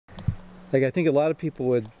Like, I think a lot of people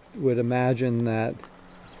would imagine that,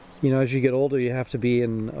 you know, as you get older, you have to be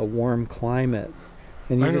in a warm climate.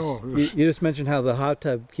 And you just mentioned how the hot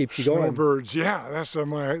tub keeps you going. Snowbirds, yeah, that's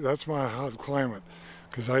my hot climate,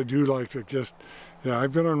 because I do like to just, yeah,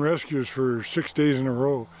 I've been on rescues for 6 days in a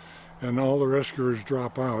row, and all the rescuers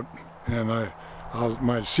drop out, and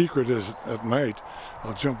my secret is at night,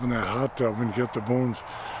 I'll jump in that hot tub and get the bones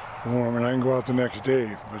warm, and I can go out the next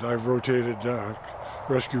day. But I've rotated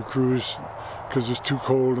rescue crews because it's too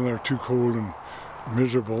cold, and they're too cold and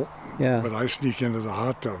miserable. Yeah. But I sneak into the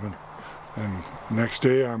hot tub, and next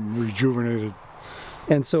day I'm rejuvenated.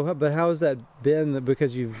 And so, but how has that been?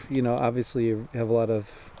 Because you know, obviously you have a lot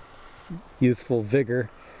of youthful vigor.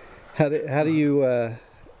 How do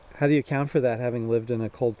you account for that, having lived in a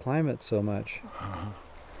cold climate so much?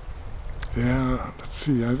 Yeah, let's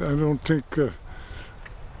see. I don't think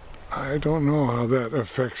I don't know how that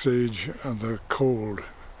affects age and the cold,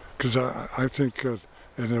 because I think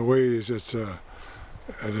in a ways it's an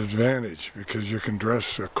advantage, because you can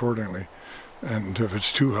dress accordingly, and if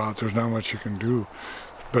it's too hot, there's not much you can do.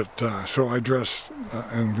 But so I dress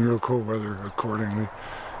in real cold weather accordingly,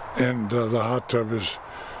 and the hot tub is.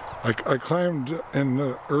 I climbed in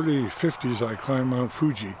the early 50s. I climbed Mount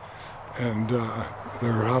Fuji, and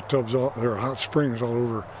there are hot tubs, there are hot springs all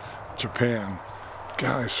over Japan.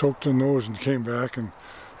 God, I soaked in those and came back, and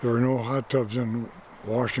there were no hot tubs in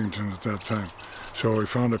Washington at that time. So we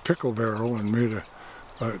found a pickle barrel and made a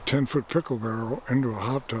 10-foot pickle barrel into a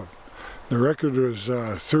hot tub. The record was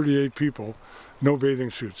 38 people, no bathing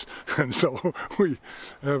suits. And so we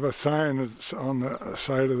have a sign that's on the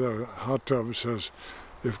side of the hot tub that says,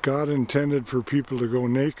 if God intended for people to go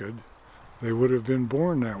naked, they would have been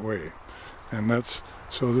born that way. And that's,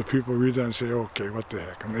 so the people read that and say, okay, what the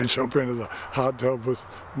heck? And they jump into the hot tub with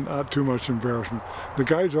not too much embarrassment. The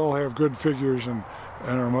guides all have good figures and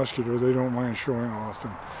are muscular. They don't mind showing off.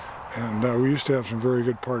 And we used to have some very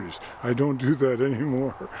good parties. I don't do that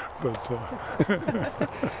anymore, but...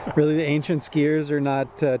 Really, the ancient skiers are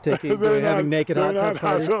not having naked hot tub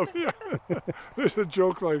parties? Yeah. There's a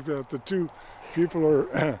joke like that. The two people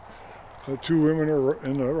are, the two women are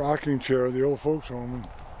in the rocking chair of the old folks home and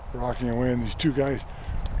rocking away, and these two guys,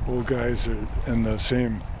 old guys, are in the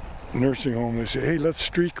same nursing home. They say, hey, let's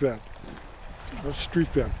streak that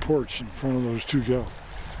porch in front of those two gals.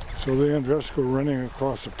 So they undress, go running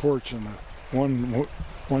across the porch, and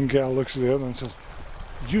one gal looks at the other and says,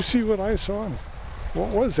 did you see what I saw? And, what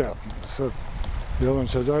was that? So the other one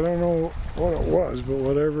says, I don't know what it was, but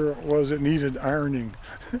whatever it was, it needed ironing.